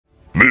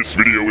This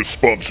video is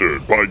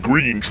sponsored by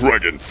Green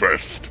Dragon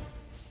Fest.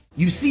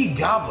 You see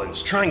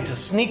goblins trying to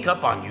sneak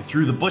up on you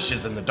through the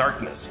bushes in the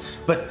darkness,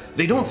 but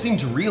they don't seem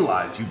to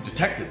realize you've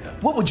detected them.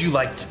 What would you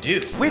like to do?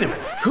 Wait a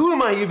minute, who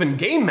am I even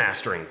game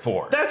mastering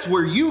for? That's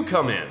where you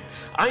come in.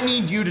 I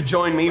need you to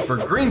join me for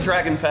Green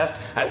Dragon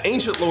Fest at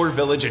Ancient Lore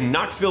Village in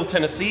Knoxville,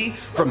 Tennessee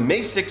from May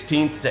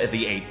 16th to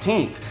the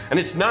 18th. And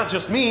it's not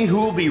just me who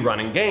will be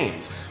running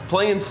games.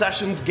 Play in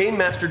sessions game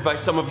mastered by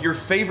some of your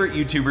favorite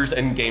YouTubers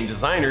and game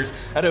designers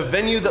at a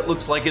venue that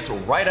looks like it's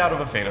right out of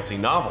a fantasy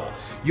novel.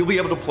 You'll be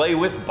able to play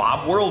with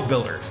Bob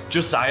Worldbuilder,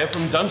 Josiah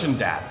from Dungeon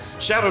Dad,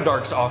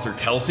 Shadowdark's author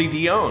Kelsey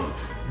Dione,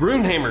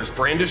 Runehammer's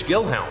Brandish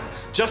Gilhelm,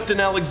 Justin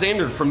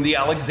Alexander from The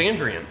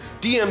Alexandrian,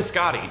 DM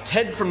Scotty,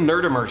 Ted from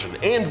Nerd Immersion,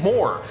 and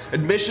more.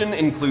 Admission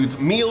includes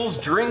meals,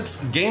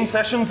 drinks, game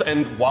sessions,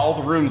 and while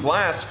the rooms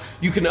last,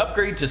 you can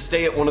upgrade to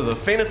stay at one of the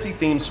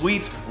fantasy-themed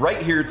suites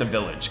right here at the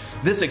village.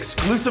 This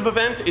exclusive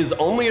event is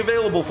only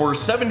available for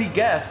 70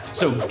 guests,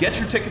 so get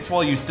your tickets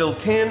while you still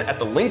can at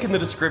the link in the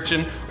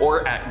description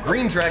or at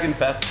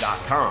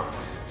greendragonfest.com.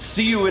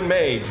 See you in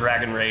May,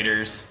 Dragon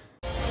Raiders.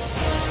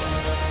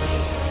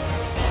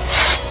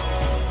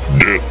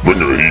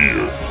 Deathbringer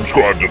here.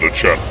 Subscribe to the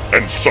channel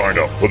and sign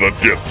up for the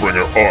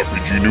Deathbringer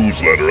RPG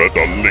newsletter at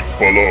the link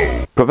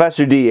below.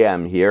 Professor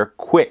DM here.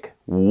 Quick,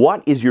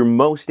 what is your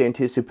most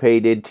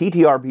anticipated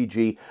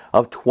TTRPG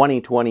of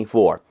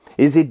 2024?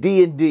 Is it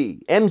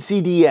D&D,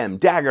 MCDM,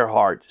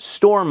 Daggerheart,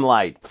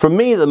 Stormlight? For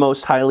me, the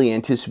most highly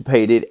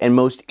anticipated and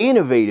most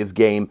innovative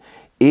game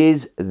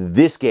is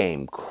this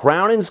game,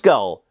 Crown and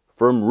Skull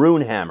from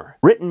Runehammer.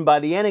 Written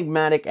by the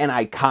enigmatic and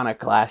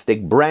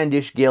iconoclastic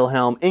Brandish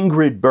Gilhelm,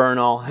 Ingrid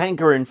Bernal,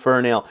 Hanker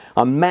Infernal,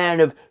 a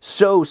man of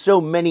so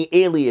many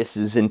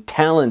aliases and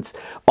talents,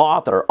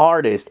 author,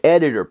 artist,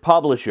 editor,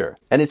 publisher.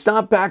 And it's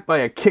not backed by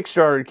a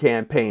Kickstarter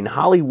campaign,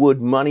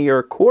 Hollywood money,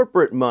 or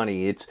corporate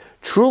money. It's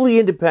truly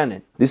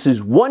independent. This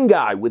is one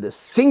guy with a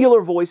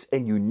singular voice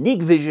and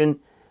unique vision,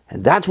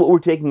 and that's what we're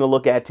taking a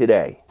look at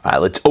today. All right,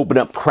 let's open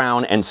up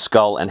Crown and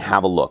Skull and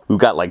have a look. We've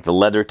got like the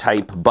leather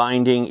type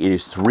binding. It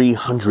is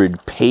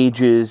 300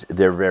 pages.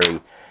 They're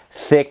very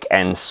thick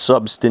and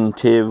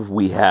substantive.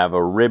 We have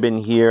a ribbon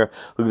here.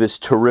 Look at this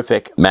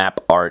terrific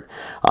map art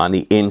on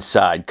the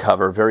inside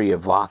cover. Very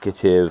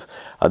evocative.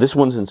 This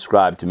one's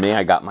inscribed to me.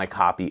 I got my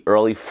copy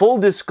early. Full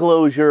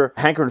disclosure,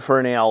 Hanker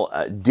Infernal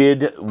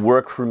did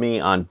work for me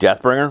on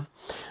Deathbringer.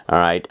 All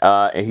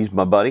right, he's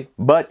my buddy,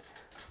 but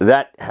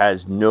that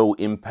has no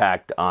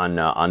impact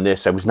on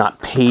this. I was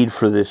not paid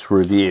for this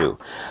review.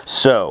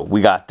 So we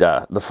got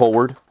the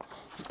forward,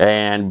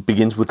 and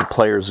begins with the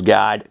player's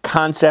guide,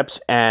 concepts,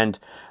 and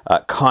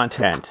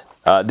content.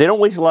 They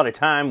don't waste a lot of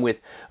time with,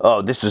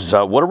 oh, this is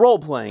what a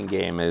role-playing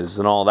game is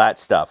and all that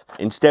stuff.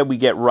 Instead, we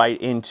get right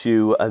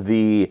into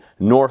the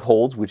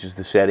Northholds, which is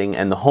the setting,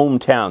 and the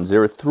hometowns.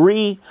 There are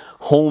 3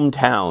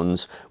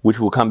 hometowns, which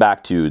we'll come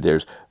back to.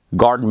 There's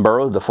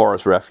Gardenborough, the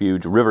Forest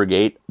Refuge,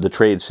 Rivergate, the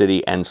Trade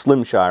City, and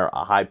Slimshire,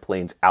 a High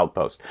Plains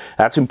outpost.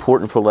 That's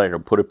important for later.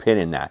 Put a pin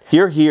in that.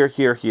 Here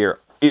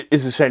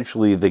is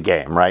essentially the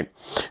game, right?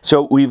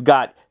 So we've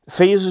got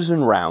phases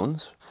and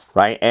rounds,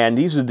 right? And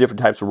these are the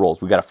different types of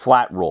rolls. We've got a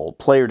flat roll,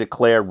 player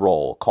declared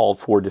roll, called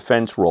for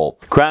defense roll.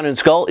 Crown and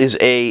Skull is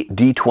a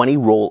D20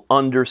 roll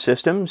under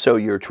system, so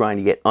you're trying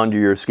to get under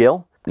your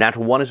skill.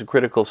 Natural 1 is a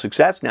critical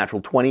success, natural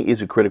 20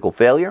 is a critical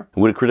failure.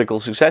 With a critical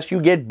success,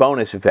 you get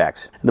bonus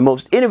effects. The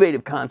most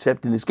innovative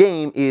concept in this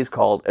game is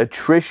called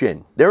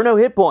attrition. There are no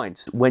hit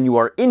points. When you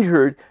are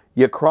injured,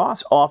 you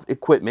cross off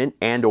equipment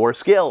and or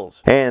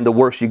skills. And the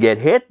worse you get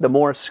hit, the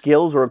more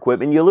skills or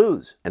equipment you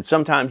lose. And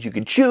sometimes you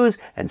can choose,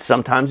 and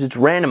sometimes it's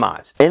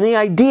randomized. And the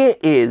idea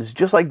is,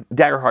 just like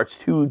Daggerheart's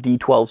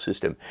 2D12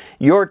 system,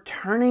 you're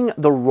turning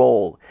the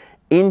roll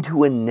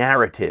into a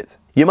narrative.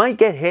 You might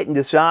get hit and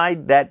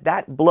decide that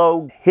that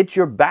blow hits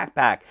your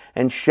backpack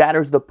and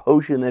shatters the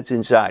potion that's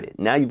inside it.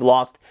 Now you've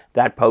lost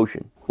that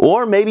potion.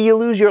 Or maybe you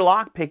lose your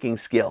lock-picking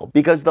skill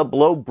because the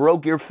blow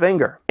broke your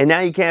finger, and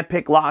now you can't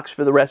pick locks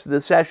for the rest of the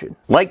session.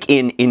 Like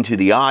in Into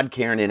the Odd,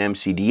 Cairn, and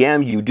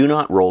MCDM, you do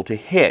not roll to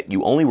hit.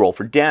 You only roll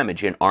for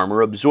damage, and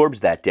armor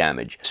absorbs that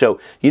damage. So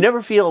you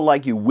never feel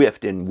like you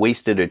whiffed and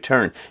wasted a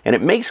turn, and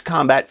it makes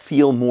combat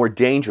feel more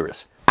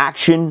dangerous.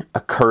 Action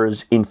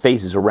occurs in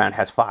phases. A round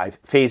has 5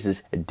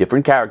 phases, and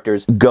different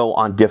characters go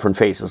on different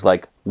phases.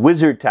 Like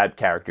wizard-type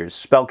characters,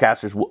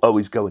 spellcasters will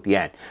always go at the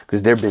end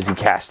because they're busy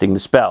casting the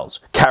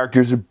spells.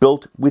 Characters are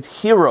built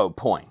with hero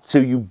points. So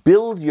you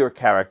build your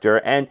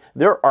character and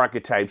their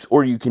archetypes,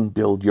 or you can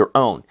build your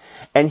own.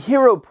 And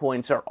hero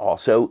points are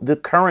also the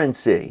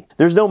currency.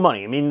 There's no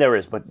money. I mean, there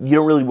is, but you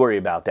don't really worry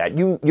about that.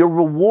 Your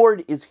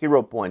reward is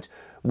hero points,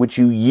 which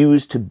you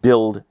use to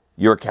build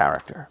your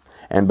character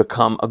and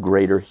become a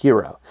greater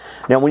hero.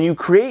 Now, when you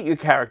create your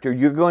character,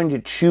 you're going to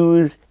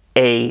choose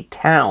a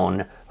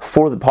town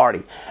for the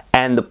party,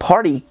 and the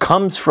party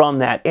comes from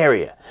that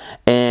area.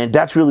 And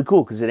that's really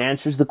cool because it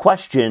answers the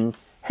question,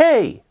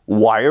 Hey,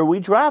 why are we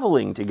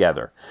traveling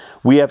together?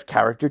 We have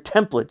character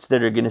templates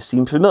that are going to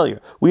seem familiar.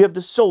 We have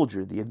the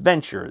soldier, the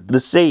adventurer, the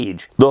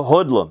sage, the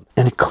hoodlum,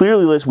 and it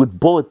clearly lists with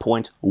bullet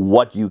points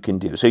what you can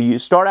do. So you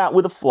start out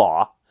with a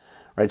flaw,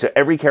 right? So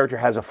every character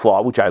has a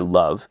flaw, which I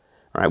love.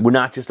 All right, we're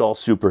not just all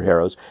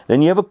superheroes.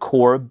 Then you have a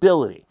core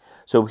ability.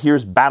 So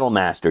here's Battle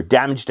Master.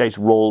 Damage dice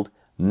rolled,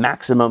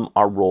 maximum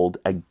are rolled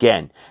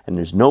again. And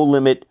there's no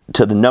limit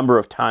to the number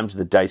of times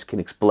the dice can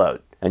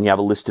explode. And you have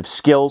a list of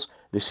skills.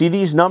 You see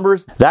these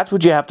numbers? That's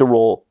what you have to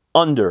roll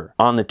under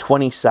on the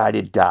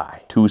 20-sided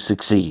die to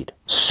succeed.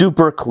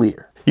 Super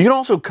clear. You can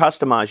also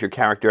customize your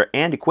character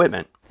and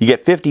equipment. You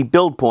get 50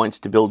 build points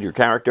to build your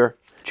character.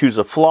 Choose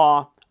a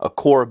flaw, a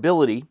core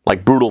ability,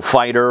 like Brutal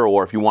Fighter,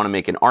 or if you want to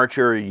make an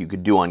archer, you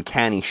could do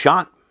Uncanny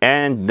Shot.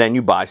 And then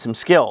you buy some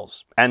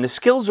skills. And the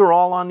skills are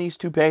all on these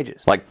 2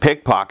 pages. Like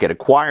Pickpocket,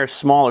 acquire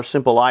small or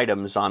simple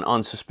items on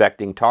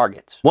unsuspecting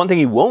targets. One thing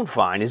you won't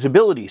find is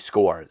ability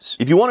scores.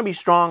 If you want to be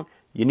strong,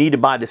 you need to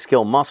buy the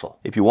skill Muscle.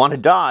 If you want to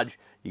dodge,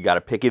 you got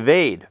to pick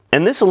Evade.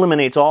 And this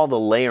eliminates all the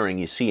layering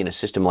you see in a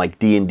system like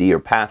D&D or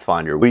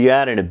Pathfinder, where you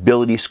add an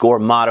ability score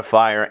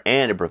modifier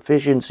and a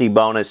proficiency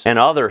bonus and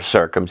other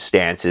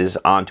circumstances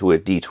onto a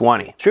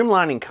D20.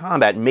 Streamlining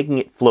combat and making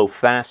it flow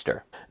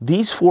faster.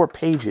 These 4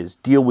 pages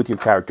deal with your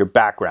character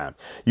background.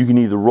 You can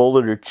either roll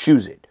it or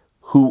choose it.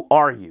 Who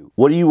are you?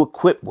 What are you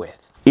equipped with?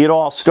 It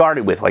all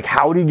started with, like,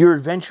 how did your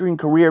adventuring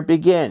career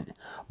begin?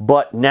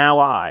 But now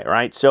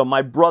right? So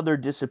my brother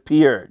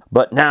disappeared,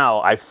 but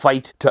now I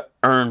fight to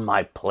earn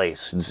my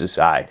place in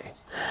society.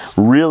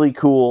 Really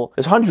cool.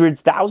 There's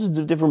hundreds, thousands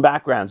of different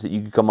backgrounds that you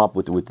can come up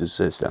with this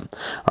system.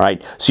 All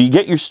right, so you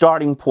get your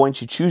starting points,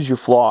 you choose your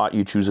flaw,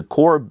 you choose a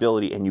core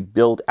ability, and you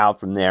build out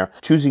from there,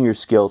 choosing your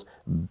skills,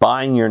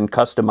 buying and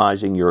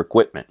customizing your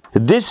equipment.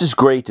 This is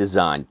great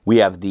design. We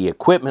have the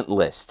equipment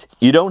list.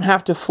 You don't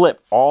have to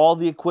flip. All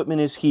the equipment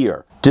is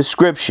here.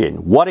 Description,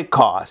 what it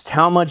costs,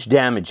 how much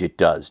damage it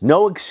does.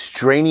 No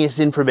extraneous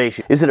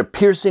information. Is it a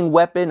piercing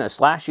weapon, a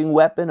slashing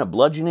weapon, a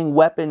bludgeoning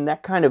weapon?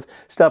 That kind of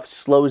stuff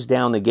slows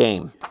down the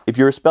game. If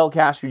you're a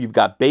spellcaster, you've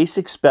got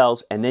basic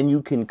spells, and then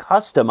you can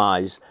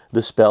customize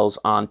the spells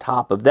on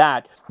top of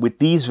that with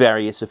these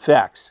various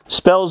effects.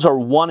 Spells are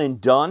one and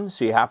done,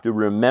 so you have to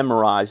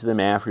memorize them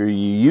after you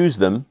use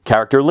them.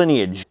 Character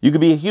lineage. You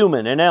could be a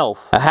human, an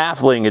elf, a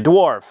halfling, a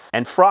dwarf,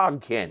 and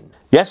frogkin.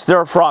 Yes, there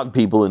are frog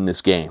people in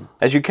this game.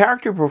 As your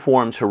character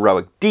performs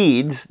heroic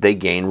deeds, they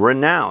gain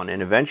renown,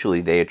 and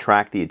eventually they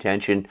attract the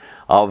attention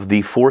of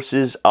the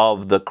forces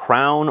of the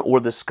crown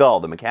or the skull,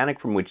 the mechanic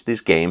from which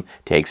this game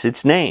takes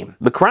its name.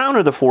 The crown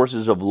are the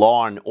forces of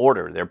law and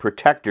order. They're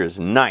protectors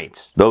and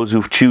knights. Those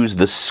who choose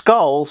the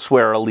skull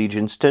swear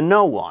allegiance to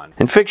no one.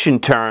 In fiction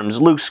terms,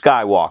 Luke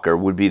Skywalker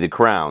would be the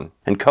crown,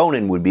 and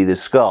Conan would be the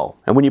skull.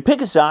 And when you pick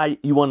a side,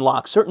 you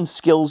unlock certain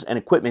skills and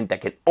equipment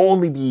that can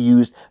only be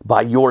used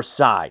by your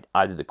side,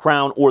 either the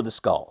crown or the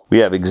skull. We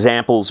have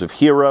examples of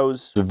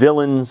heroes,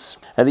 villains,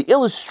 and the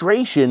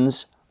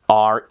illustrations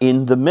are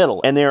in the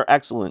middle, and they are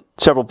excellent.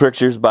 Several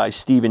pictures by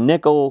Stephen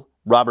Nicol,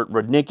 Robert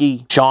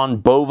Rudnicki, Sean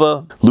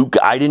Bova, Luke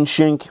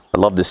Eidenschink. I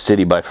love this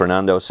city by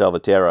Fernando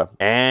Salvatierra.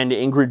 And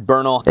Ingrid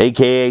Bernal,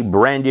 aka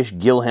Brandish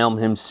Gilhelm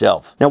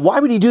himself. Now, why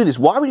would he do this?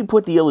 Why would he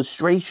put the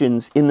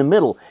illustrations in the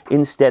middle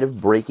instead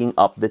of breaking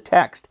up the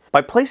text?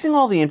 By placing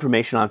all the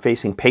information on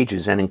facing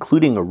pages and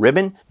including a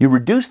ribbon, you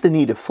reduce the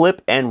need to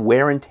flip and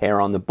wear and tear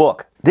on the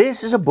book.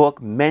 This is a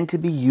book meant to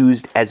be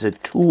used as a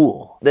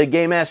tool. The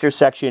Game Master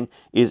section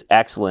is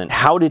excellent.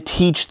 How to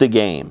teach the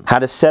game, how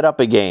to set up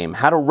a game,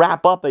 how to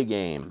wrap up a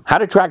game, how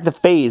to track the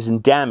phase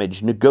and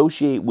damage,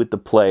 negotiate with the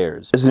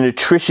players. There's an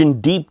attrition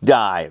deep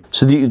dive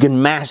so that you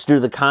can master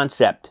the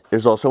concept.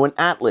 There's also an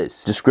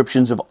atlas,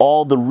 descriptions of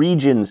all the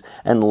regions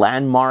and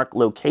landmark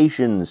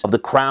locations of the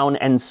Crown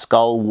and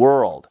Skull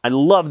world. I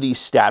love these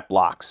stat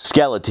blocks.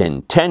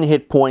 Skeleton, 10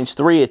 hit points,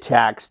 3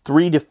 attacks,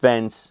 3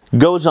 defense,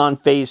 goes on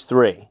phase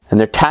 3. And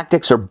their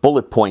tactics are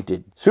bullet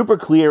pointed. Super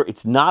clear,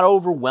 it's not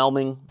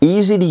overwhelming,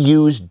 easy to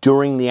use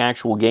during the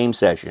actual game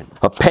session.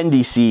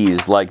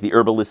 Appendices like the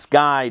Herbalist's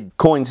Guide,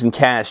 coins and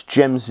cash,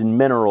 gems and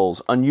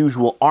minerals,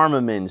 unusual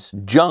armaments,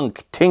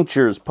 junk,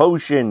 tinctures,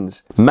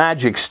 potions,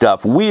 magic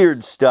stuff,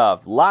 weird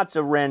stuff, lots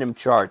of random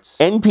charts,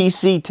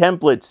 NPC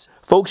templates,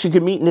 folks you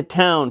can meet in a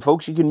town,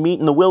 folks you can meet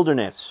in the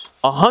wilderness.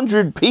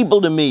 100 people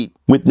to meet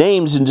with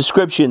names and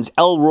descriptions.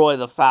 Elroy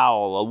the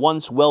Foul, a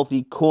once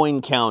wealthy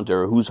coin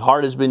counter whose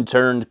heart has been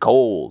turned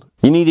cold.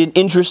 You need an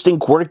interesting,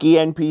 quirky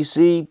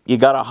NPC? You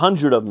got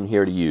 100 of them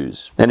here to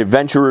use. And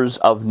adventurers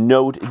of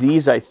note,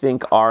 these I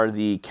think are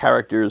the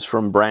characters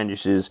from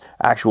Brandish's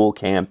actual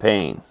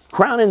campaign.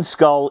 Crown and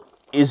Skull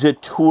is a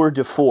tour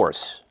de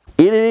force.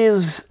 It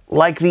is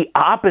like the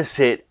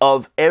opposite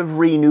of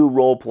every new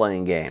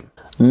role-playing game.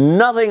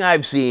 Nothing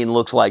I've seen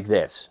looks like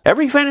this.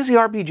 Every fantasy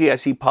RPG I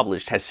see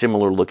published has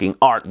similar looking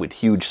art with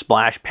huge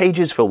splash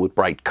pages filled with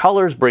bright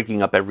colors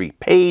breaking up every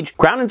page.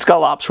 Crown and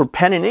Skull opts for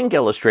pen and ink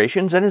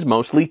illustrations and is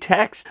mostly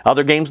text.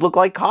 Other games look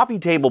like coffee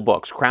table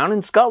books. Crown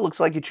and Skull looks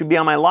like it should be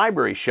on my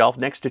library shelf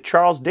next to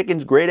Charles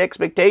Dickens' Great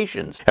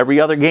Expectations. Every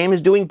other game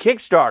is doing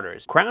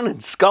Kickstarters. Crown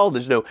and Skull,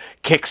 there's no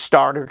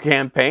Kickstarter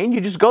campaign. You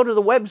just go to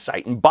the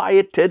website and buy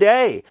it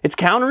today. It's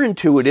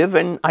counterintuitive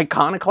and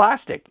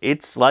iconoclastic.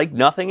 It's like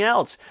nothing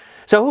else.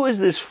 So who is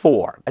this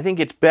for? I think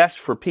it's best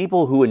for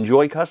people who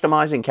enjoy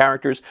customizing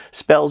characters,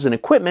 spells, and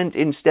equipment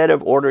instead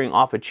of ordering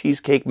off a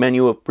cheesecake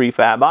menu of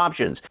prefab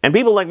options. And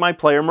people like my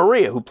player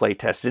Maria, who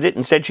play-tested it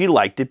and said she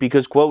liked it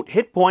because, quote,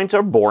 hit points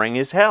are boring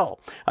as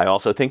hell. I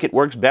also think it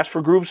works best for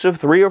groups of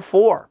 3 or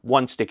 4.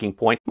 One sticking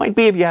point might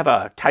be if you have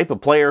a type of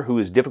player who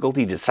has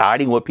difficulty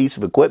deciding what piece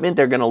of equipment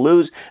they're going to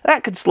lose.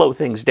 That could slow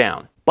things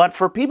down. But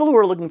for people who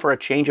are looking for a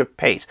change of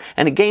pace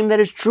and a game that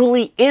is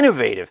truly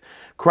innovative,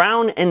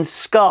 Crown and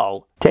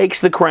Skull takes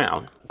the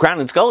crown. Crown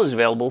and Skull is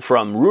available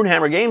from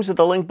Runehammer Games at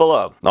the link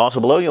below. Also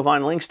below you'll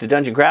find links to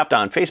Dungeon Craft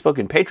on Facebook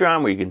and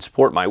Patreon where you can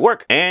support my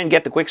work and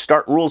get the quick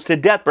start rules to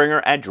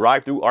Deathbringer at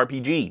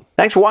DriveThruRPG.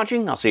 Thanks for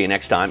watching, I'll see you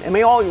next time, and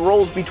may all your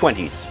rolls be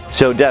 20s.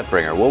 So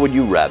Deathbringer, what would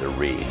you rather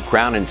read?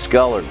 Crown and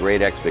Skull or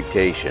Great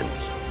Expectations?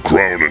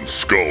 Crown and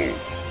Skull.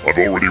 I've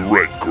already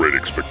read Great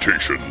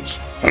Expectations,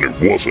 and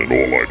it wasn't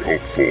all I'd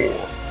hoped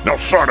for. Now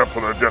sign up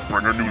for the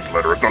Deathbringer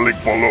newsletter at the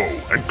link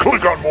below, and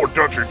click on more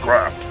Dungeon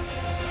Craft.